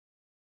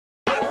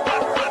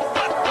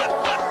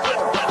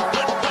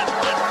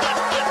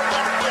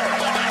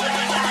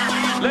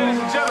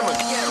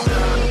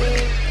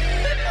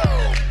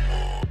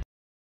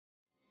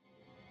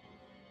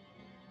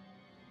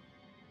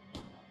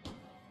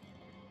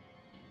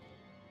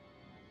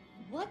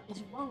What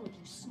is wrong with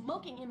you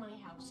smoking in my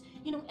house?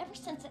 You know, ever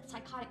since that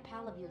psychotic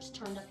pal of yours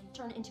turned up, you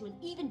turned into an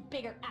even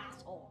bigger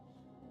asshole.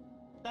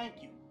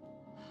 Thank you.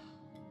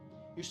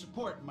 Your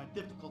support in my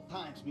difficult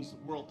times means the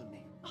world to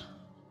me.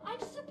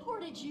 I've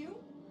supported you.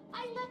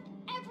 I left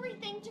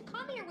everything to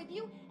come here with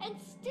you, and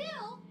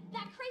still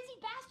that crazy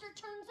bastard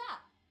turns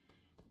up.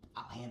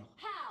 I'll handle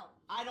it. How?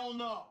 I don't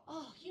know.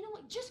 Oh, you know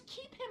what? Just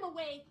keep him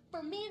away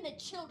from me and the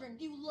children,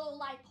 you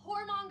low-life,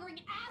 whoremongering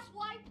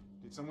asswipe.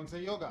 Did someone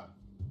say yoga?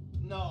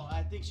 No,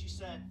 I think she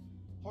said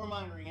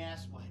whoremongering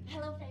asswipe.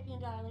 Hello, Fabian,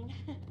 darling.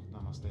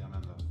 Namaste,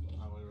 Amanda.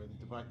 Are we ready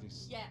to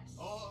practice? Yes.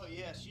 Oh,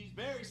 yes, she's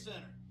very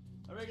centered.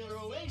 A regular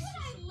oasis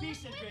What of I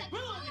peace live and with,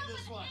 tranquility, a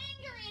this one.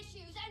 anger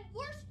issues and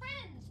worse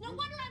friends. No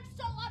wonder I'm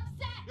so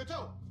upset. You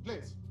too,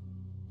 please.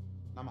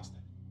 Namaste.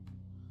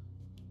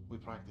 We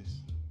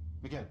practice.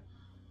 Miguel,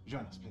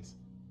 join us, please.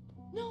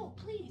 No,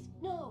 please,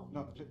 no.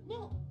 No, please.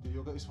 No. The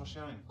yoga is for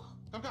sharing.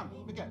 Come,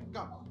 Miguel,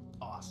 come.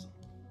 Awesome.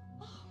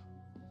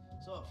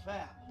 So,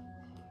 Fab,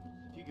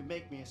 if you can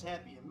make me as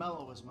happy and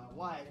mellow as my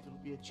wife, it'll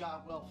be a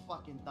job well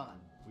fucking done.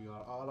 We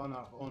are all on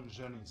our own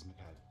journeys,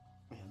 Miguel.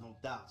 Yeah, no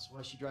doubts.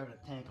 Why is she driving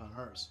a tank on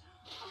hers?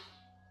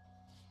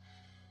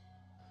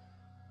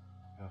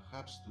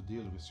 Perhaps to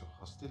deal with your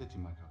hostility,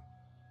 Michael.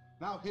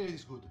 Now here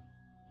is good.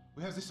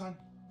 We have the sun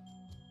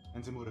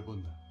and the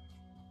moribunda.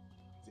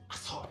 The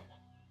asshole.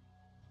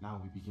 Now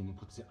we begin to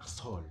put the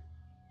asshole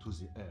to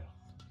the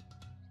earth.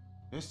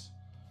 Yes,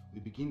 we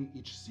begin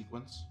each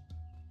sequence.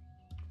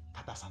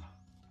 Tadasana.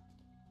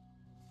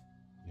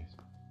 Yes.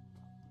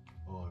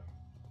 Or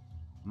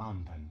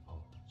mountain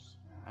pose.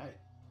 All right.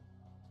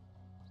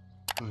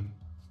 1,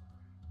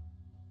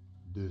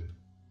 2,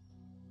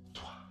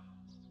 3.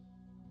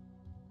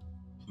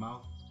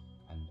 Mouth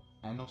and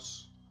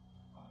anus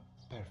are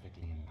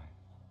perfectly in line.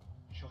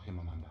 Show him,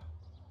 Amanda.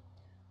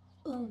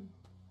 1,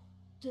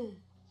 2,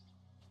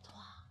 3.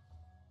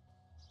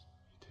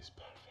 It is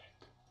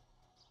perfect.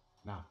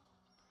 Now,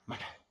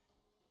 Michael.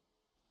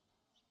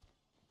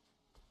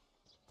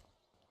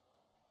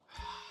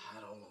 I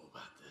don't know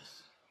about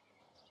this.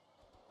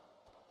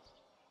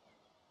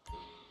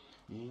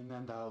 In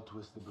and out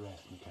with the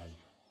breath, Mikhail.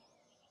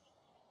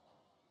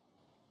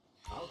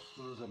 Out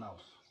through the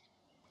mouth.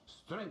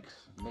 Strength,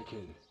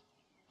 Mikhail.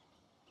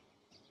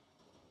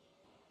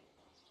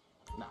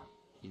 Now,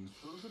 in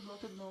through the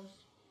bloated nose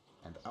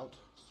and out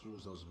through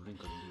those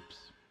wrinkled lips.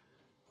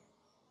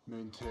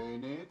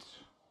 Maintain it.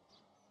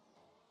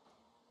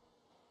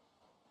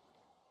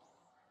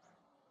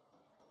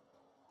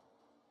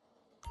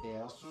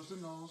 Air through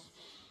the nose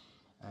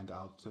and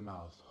out the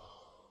mouth.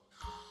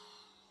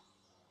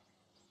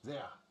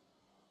 There.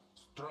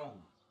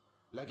 Strong.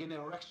 Like an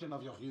erection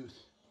of your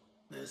youth.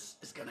 This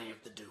is gonna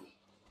have to do.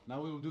 Now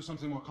we will do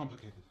something more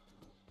complicated.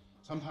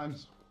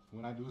 Sometimes,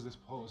 when I do this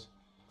pose,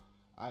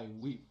 I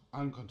weep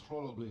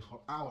uncontrollably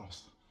for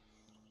hours.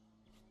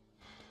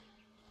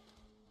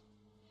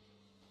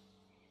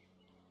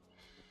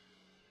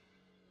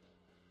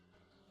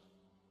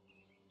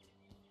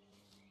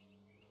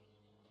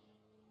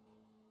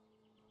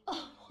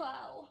 Oh,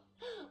 wow.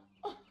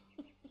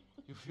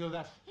 You feel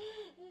that?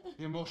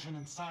 The emotion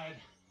inside.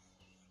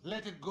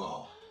 Let it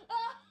go.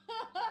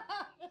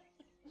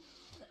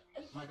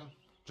 Michael,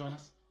 join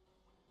us.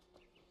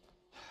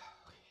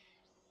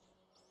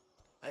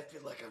 I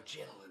feel like I'm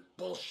channeling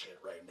bullshit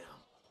right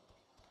now.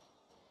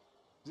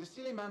 The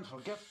silly man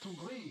forgets to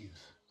breathe.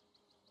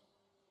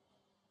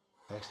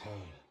 Exhale.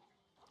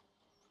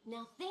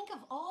 Now think of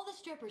all the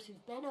strippers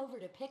who've been over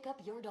to pick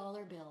up your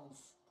dollar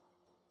bills.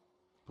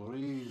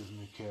 Breathe,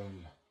 Mikhail.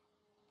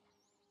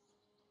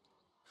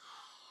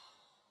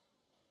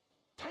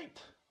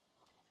 Tight.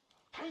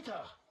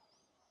 Tighter.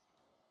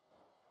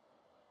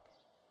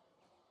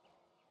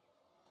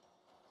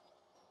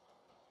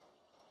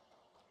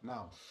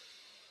 Now,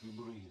 you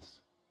breathe.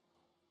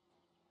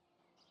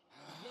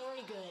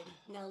 Very good.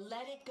 Now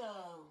let it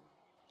go.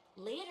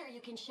 Later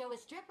you can show a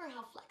stripper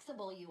how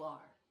flexible you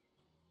are.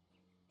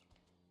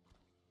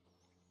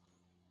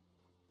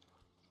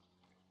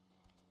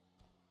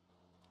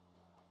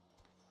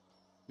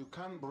 You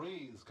can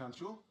breathe, can't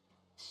you?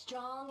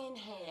 Strong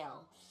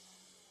inhale.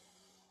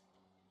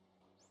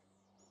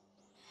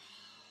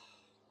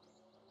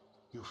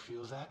 You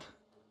feel that?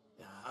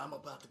 Yeah, I'm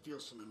about to feel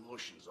some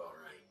emotions, all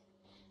right.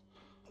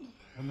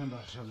 Remember,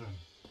 children,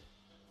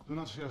 do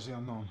not fear the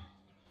unknown.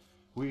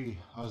 We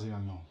are the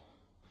unknown.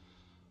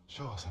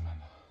 Show us,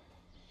 Amanda.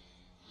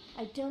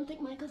 I don't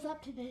think Michael's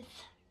up to this.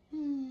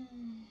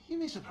 He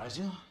may surprise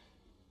you.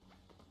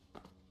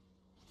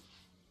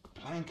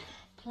 Plank,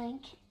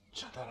 Plank.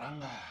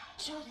 chaturanga.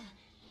 Chata.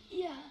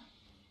 Yeah.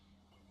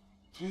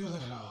 Feel the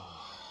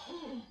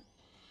flow.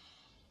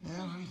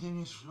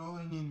 Everything is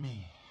flowing in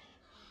me.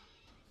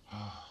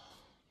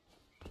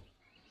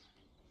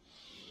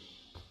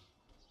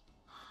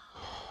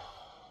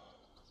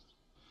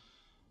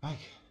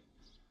 Mike,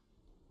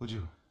 would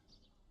you?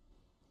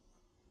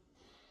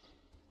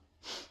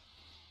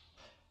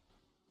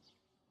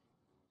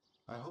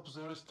 I hope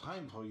there is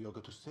time for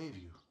yoga to save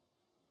you.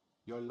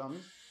 Your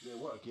lungs, they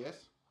work, yes?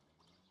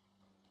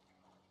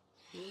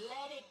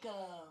 Let it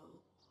go.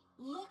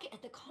 Look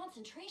at the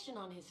concentration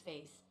on his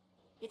face.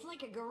 It's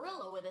like a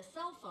gorilla with a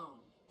cell phone.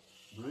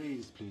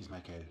 Breathe, please,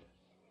 Michael.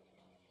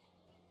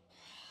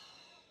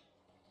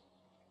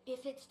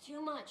 If it's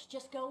too much,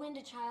 just go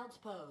into child's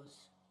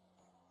pose.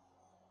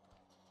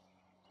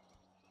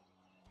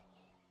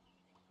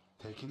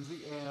 Take in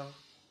the air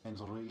and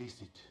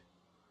release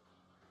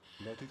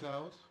it. Let it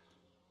out.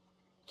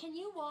 Can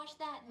you wash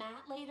that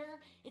mat later?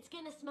 It's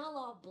gonna smell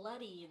all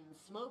bloody and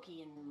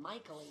smoky and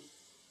Michael-y.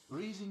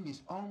 Breathing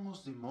is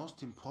almost the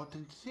most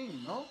important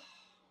thing, no?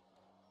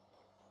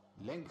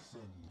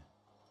 Lengthen.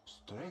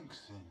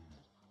 Strengthen.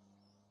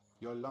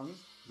 Your lungs,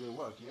 they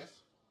work, yes?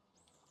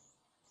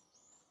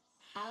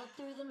 Out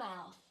through the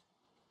mouth.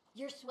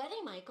 You're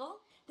sweating, Michael.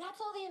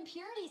 That's all the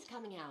impurities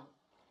coming out.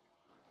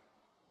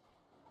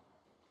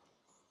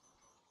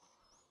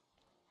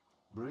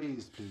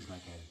 Breathe, please,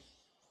 Michael.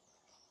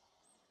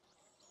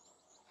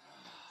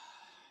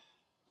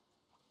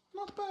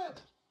 Not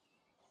bad.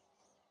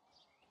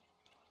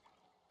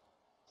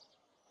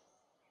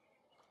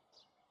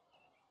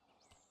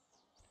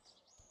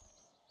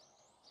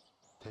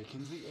 Take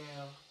in the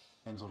air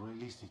and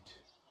release it.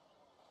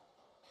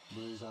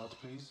 Breathe out,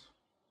 please.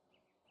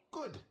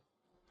 Good.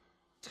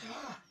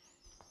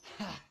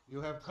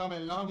 You have come a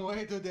long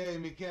way today,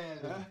 Mikael.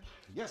 Huh?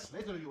 Yes,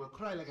 later you will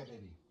cry like a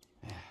baby.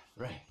 Yeah,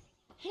 right.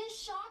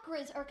 His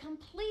chakras are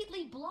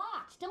completely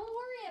blocked. Don't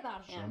worry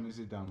about Show him. me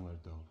the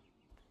downward dog.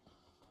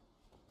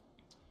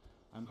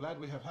 I'm glad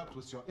we have helped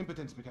with your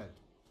impotence, Mikael.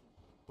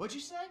 What'd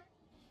you say?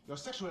 Your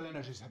sexual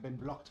energies have been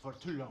blocked for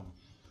too long.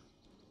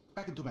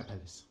 Back into my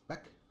palace.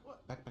 Back.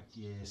 What? Back.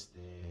 Yes,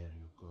 there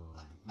you go.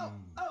 Oh!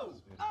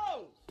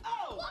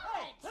 What?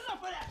 Hey,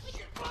 enough of that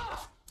shit!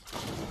 Ah!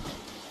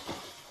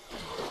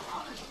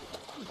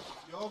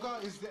 Yoga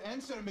is the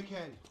answer,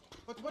 Mikael.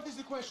 But what is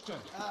the question?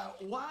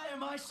 Why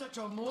am I such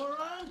a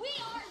moron? We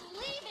are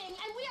leaving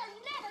and we are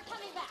never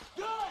coming back.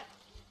 Good!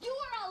 You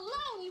are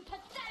alone, you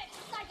pathetic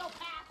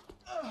psychopath.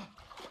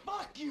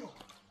 Fuck you!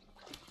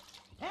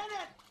 And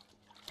that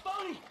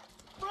phony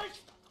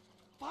French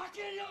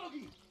fucking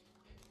yogi!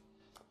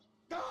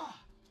 Ah!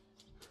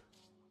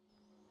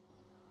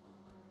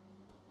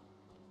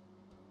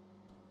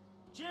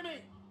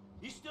 Jimmy,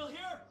 you still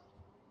here?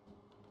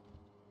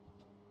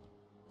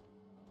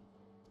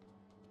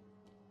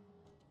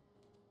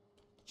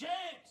 James!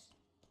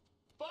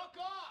 Fuck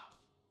off!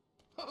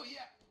 Oh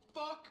yeah,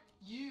 fuck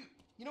you.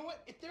 You know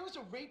what? If there was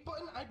a rate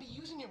button, I'd be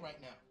using it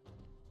right now.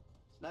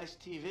 It's nice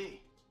TV.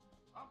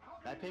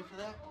 Did I pay for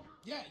that?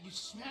 Yeah, you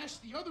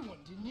smashed the other one,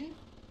 didn't you?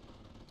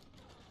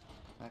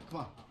 Come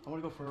on, I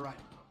want to go for a ride.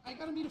 I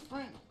gotta meet a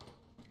friend.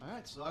 All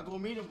right, so I'll go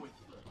meet him with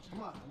you.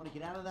 Come on, I want to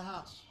get out of the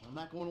house. I'm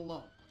not going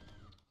alone.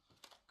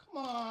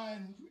 Come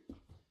on.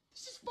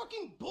 This is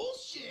fucking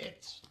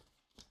bullshit.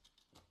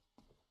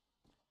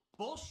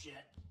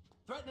 Bullshit?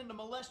 Threatening to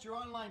molest your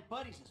online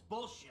buddies is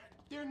bullshit.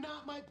 They're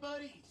not my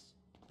buddies.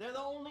 They're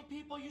the only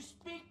people you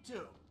speak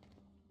to.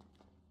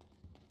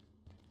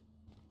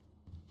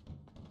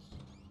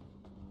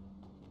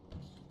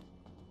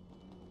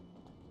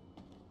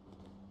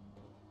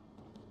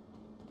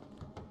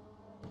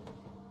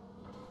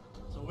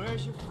 So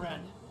where's your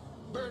friend?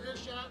 Burger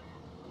shop.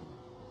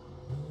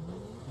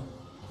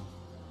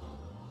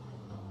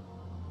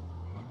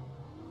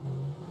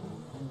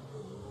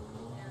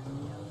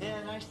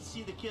 Yeah, nice to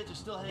see the kids are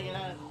still hanging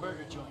out at the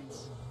burger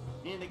joints.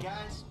 Me and the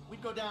guys,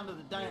 we'd go down to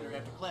the diner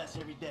after class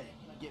every day.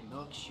 I'd get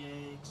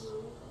milkshakes,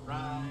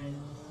 fries.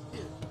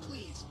 Dude,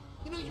 please.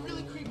 You know, you're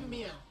really creeping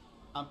me out.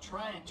 I'm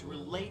trying to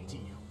relate to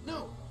you.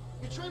 No,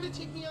 you're trying to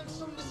take me on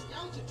some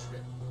nostalgia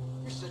trip.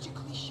 You're such a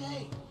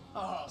cliche.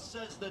 Oh,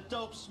 says the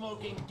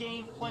dope-smoking,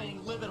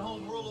 game-playing,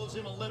 live-at-home rulos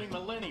in a living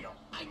millennial.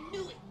 I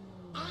knew it.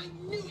 I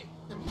knew it.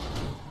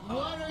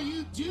 What are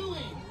you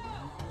doing?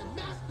 The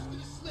mask is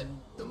gonna slip.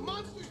 The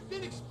monster's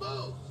been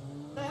exposed.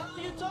 The hell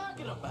are you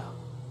talking about?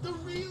 The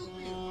real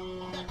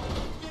you. That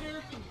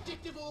bitter,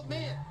 vindictive old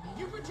man.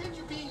 You pretend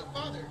you're being a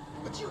father,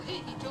 but you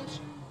hate me, don't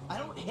you? I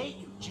don't hate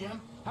you,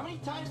 Jim. How many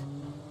times?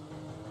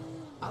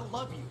 I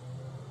love you.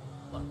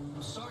 Look,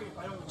 I'm sorry if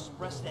I don't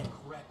express that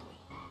correctly.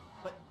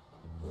 But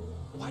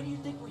why do you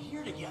think we're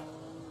here together?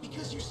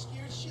 Because you're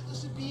scared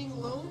shitless of being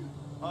alone?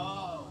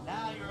 Oh,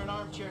 now you're an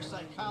armchair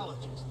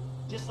psychologist.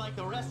 Just like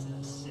the rest of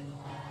us city.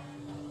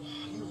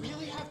 You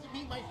really have to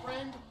meet my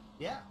friend?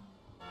 Yeah,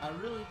 I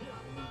really do.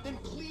 Then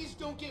please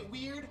don't get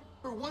weird.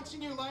 For once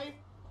in your life,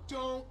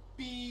 don't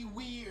be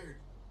weird.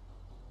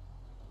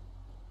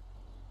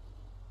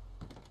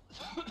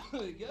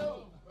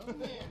 Yo, Oh,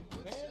 man,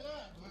 what's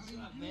up? What's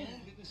up, man?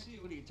 Good to see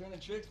you. What are you turning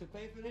tricks to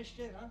pay for this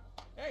shit, huh?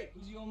 Hey,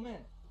 who's the old man?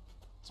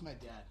 It's my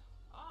dad.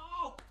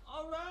 Oh,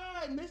 all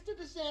right, Mr.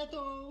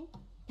 DeSanto.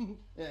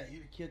 Yeah, you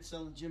the kid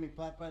selling Jimmy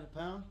pot by the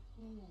pound?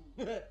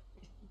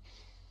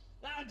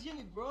 Ah,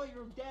 Jimmy, bro,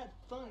 your dad's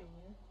funny,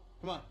 man.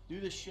 Come on, do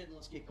this shit and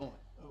let's get going.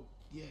 Oh,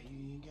 yeah,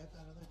 you got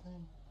that other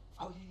thing?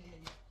 Oh,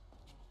 yeah.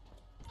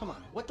 Come on,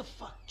 man. What the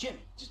fuck? Jimmy.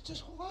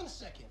 Just hold on a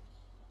second.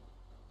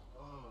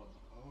 Oh,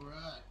 all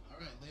right,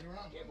 later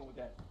on. Careful with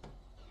that.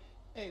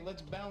 Hey,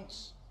 let's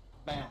bounce.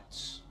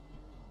 Bounce.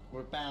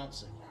 We're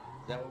bouncing.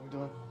 Is that what we're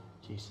doing?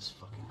 Jesus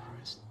fucking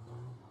Christ.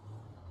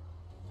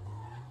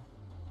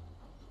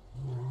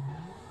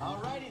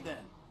 Alrighty then.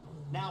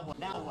 Now what?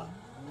 Now what?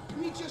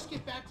 Can we just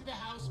get back to the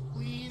house,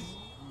 please?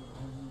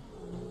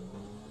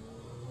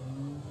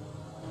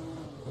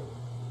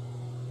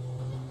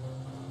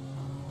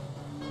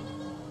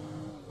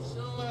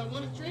 So,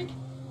 want a drink?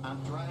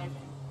 I'm driving.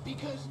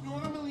 Because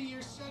normally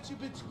you're such a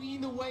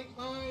between the white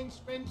lines,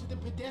 friend to the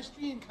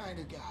pedestrian kind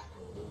of guy.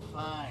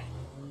 Fine.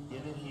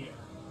 Give it here.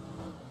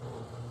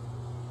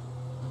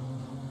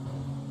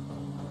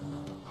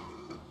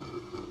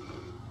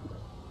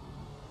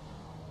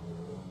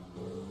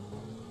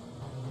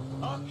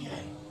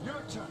 Okay,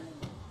 your turn.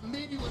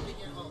 Maybe when we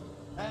get home.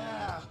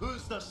 Ah,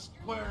 who's the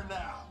square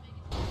now?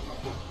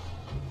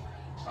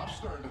 I'm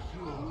starting to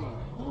feel a little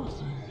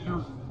woozy.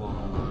 You're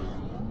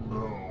fine.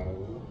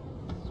 No.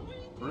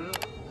 Really?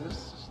 This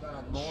is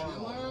not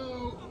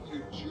normal.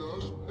 Chill You're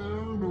just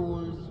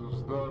paranoid. This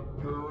is not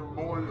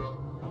paranoia.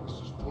 This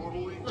is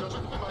totally just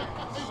out.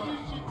 You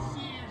should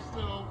see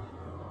yourself.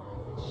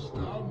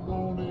 Stop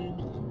moaning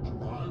and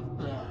drive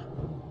back.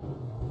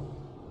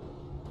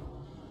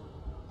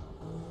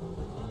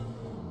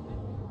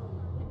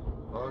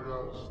 I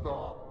gotta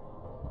stop.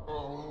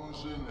 Oh,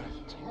 who's in there?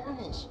 It's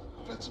harmless.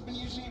 Vets have been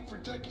using it for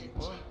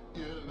decades. What?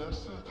 You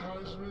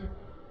anesthetize me?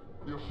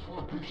 You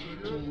fucking shit.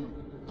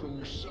 From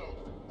yourself.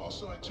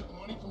 Also, I took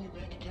money from your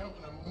bank account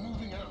and I'm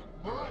moving out.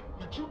 What?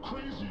 You're too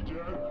crazy,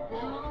 Dad.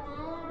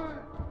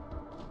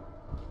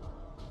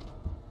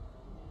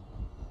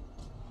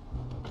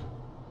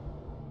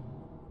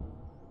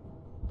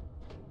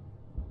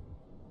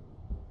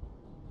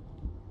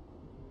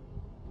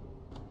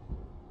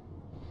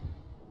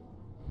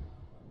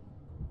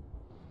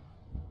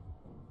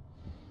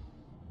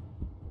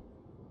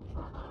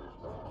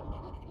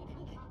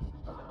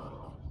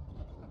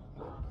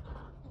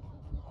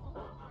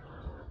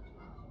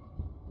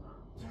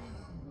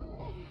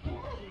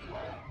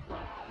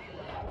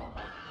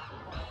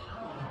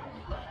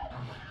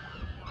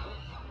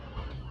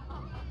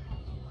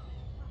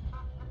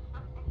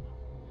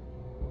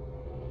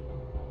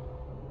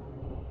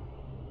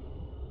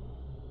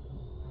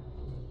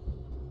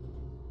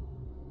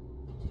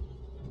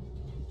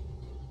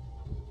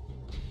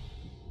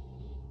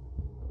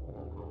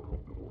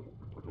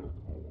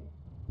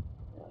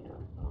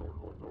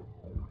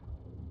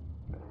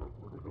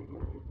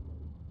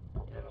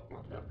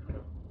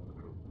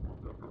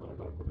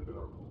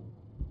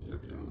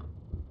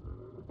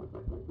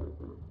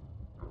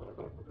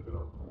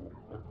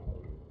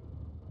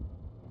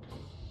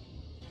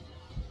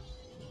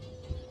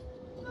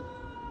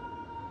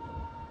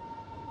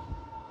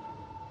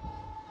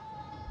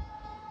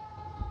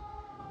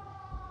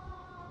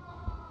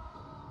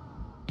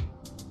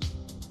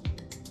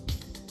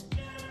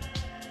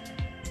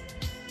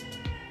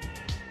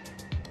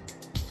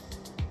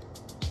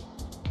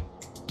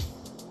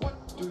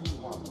 What do you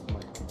want,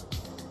 Michael?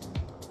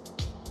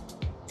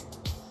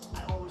 I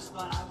always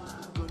thought I was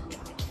the good guy.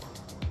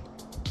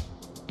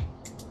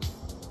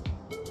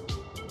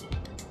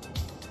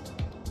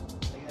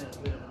 I got a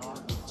bit of an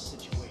awkward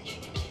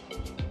situation.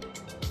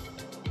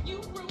 You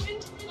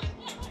ruined my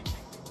life.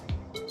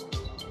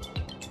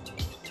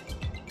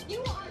 You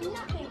are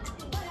nothing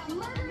but a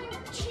murdering,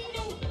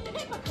 cheating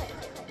hypocrite.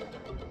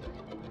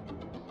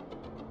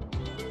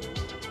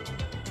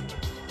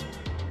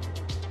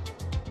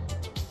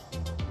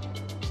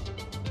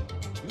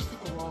 You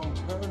took a wrong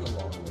turn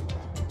along the way.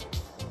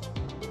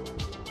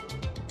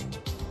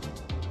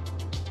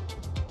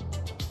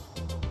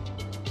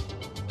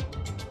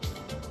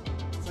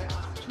 It's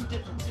like two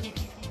different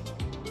people.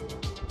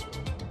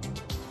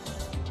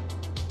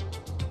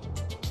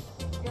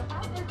 You're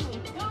out there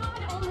doing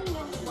God only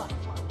knows what.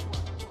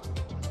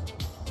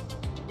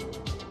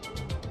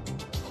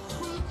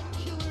 Crook,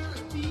 killer,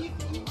 thief.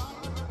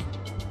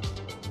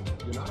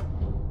 You're not.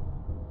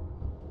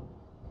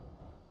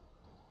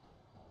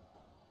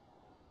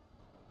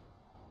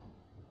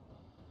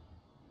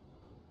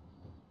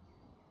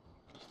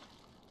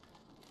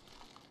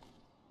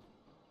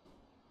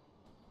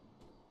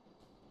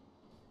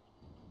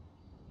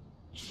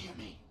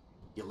 Jimmy,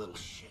 you little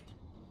shit.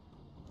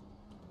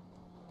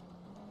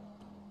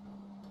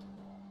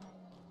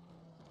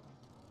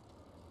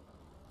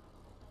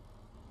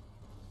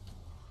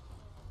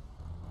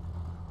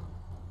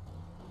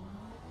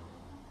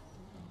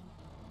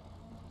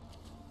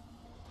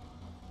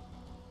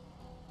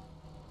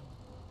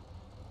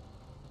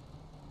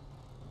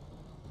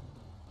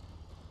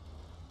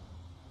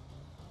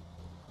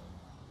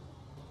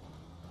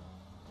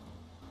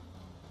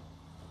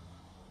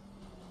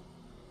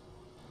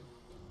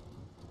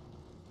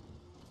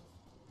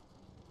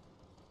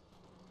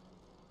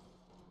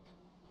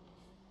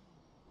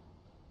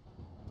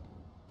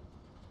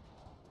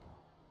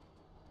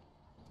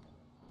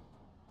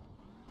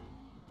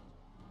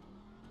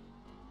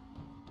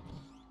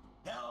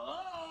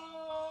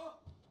 Hello?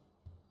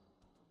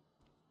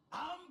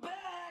 I'm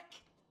back!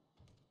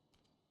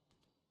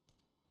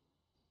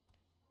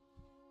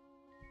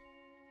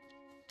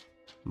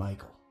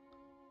 Michael,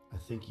 I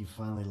think you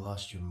finally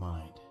lost your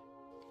mind.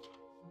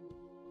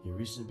 Your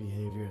recent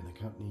behavior and the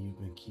company you've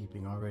been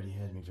keeping already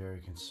had me very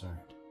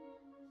concerned.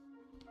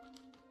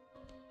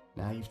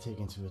 Now you've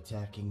taken to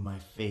attacking my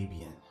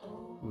Fabian,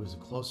 who is a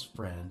close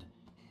friend,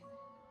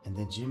 and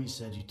then Jimmy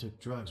said you took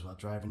drugs while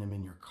driving him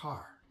in your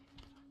car.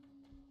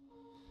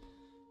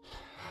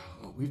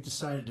 We've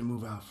decided to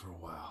move out for a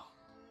while.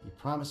 You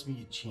promised me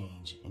you'd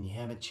change, and you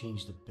haven't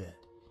changed a bit.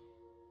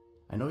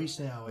 I know you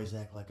say I always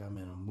act like I'm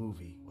in a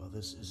movie. Well,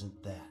 this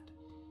isn't that.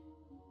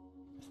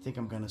 I think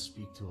I'm gonna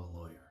speak to a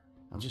lawyer.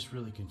 I'm just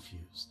really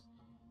confused.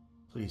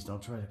 Please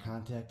don't try to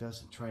contact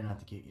us and try not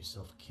to get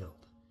yourself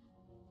killed.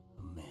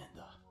 Amanda.